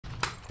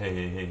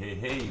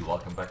Hey,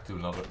 welcome back to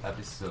another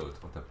episode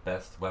of the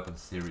Best Weapon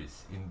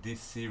series. In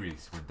this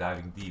series, we're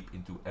diving deep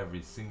into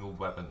every single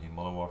weapon in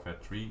Modern Warfare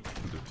 3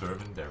 to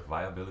determine their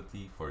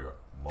viability for your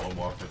Modern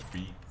Warfare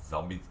 3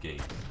 Zombies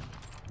game.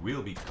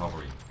 We'll be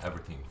covering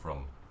everything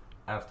from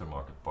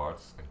aftermarket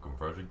parts and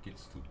conversion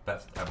kits to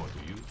best ammo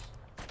to use.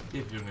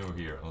 If you're new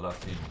here and love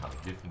seeing how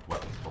different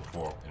weapons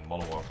perform in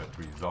Modern Warfare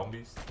 3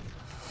 Zombies,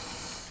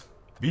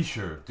 be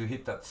sure to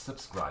hit that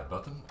subscribe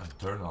button and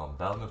turn on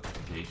bell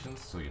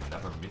notifications so you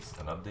never miss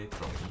an update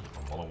from me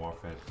on Modern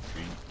Warfare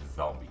 3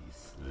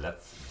 Zombies.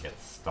 Let's get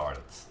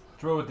started.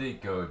 Throw a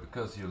decoy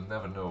because you'll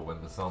never know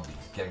when the zombies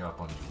gang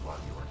up on you while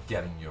you are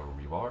getting your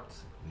reward.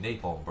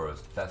 Napalm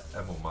burst, best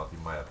ammo mount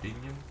in my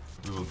opinion.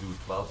 We will do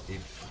 12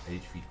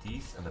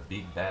 HVTs and a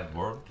big bad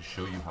worm to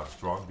show you how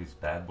strong this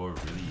bad boy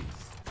really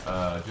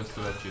is. Just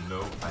to let you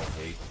know, I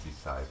hate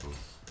disciples.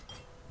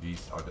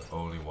 These are the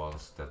only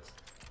ones that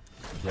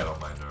get on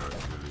my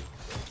nerves, really.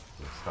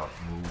 They start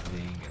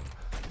moving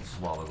and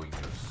swallowing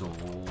your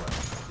soul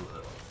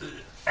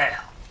and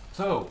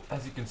so,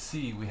 as you can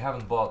see, we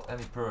haven't bought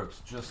any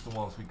perks, just the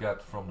ones we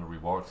got from the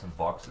rewards and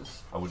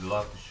boxes. I would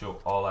love to show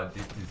all I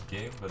did this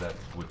game, but that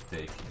would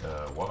take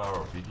 1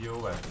 hour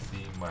video, and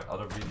seeing my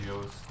other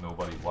videos,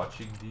 nobody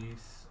watching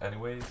these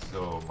anyway,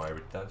 so my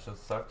retention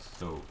sucks.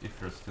 So if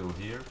you're still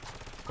here,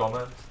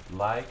 comment,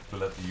 like to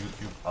let the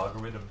YouTube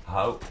algorithm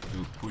how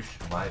to push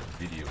my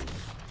videos.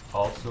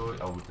 Also,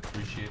 I would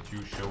appreciate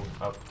you showing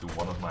up to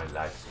one of my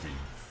live streams.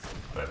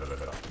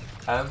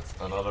 And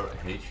another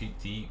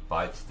HVT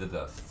bites the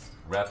dust.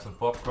 Grab some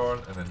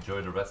popcorn and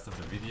enjoy the rest of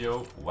the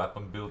video.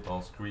 Weapon build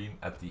on screen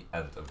at the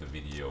end of the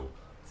video.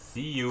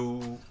 See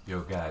you!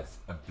 Yo guys,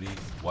 and please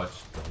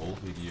watch the whole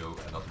video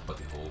and not but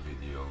the whole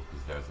video,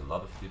 because there's a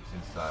lot of tips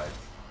inside.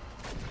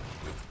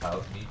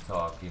 Without me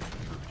talking,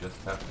 you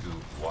just have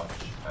to watch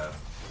and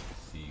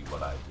see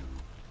what I do.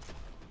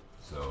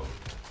 So,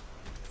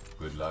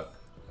 good luck.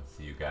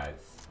 See you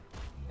guys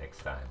next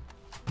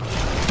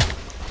time.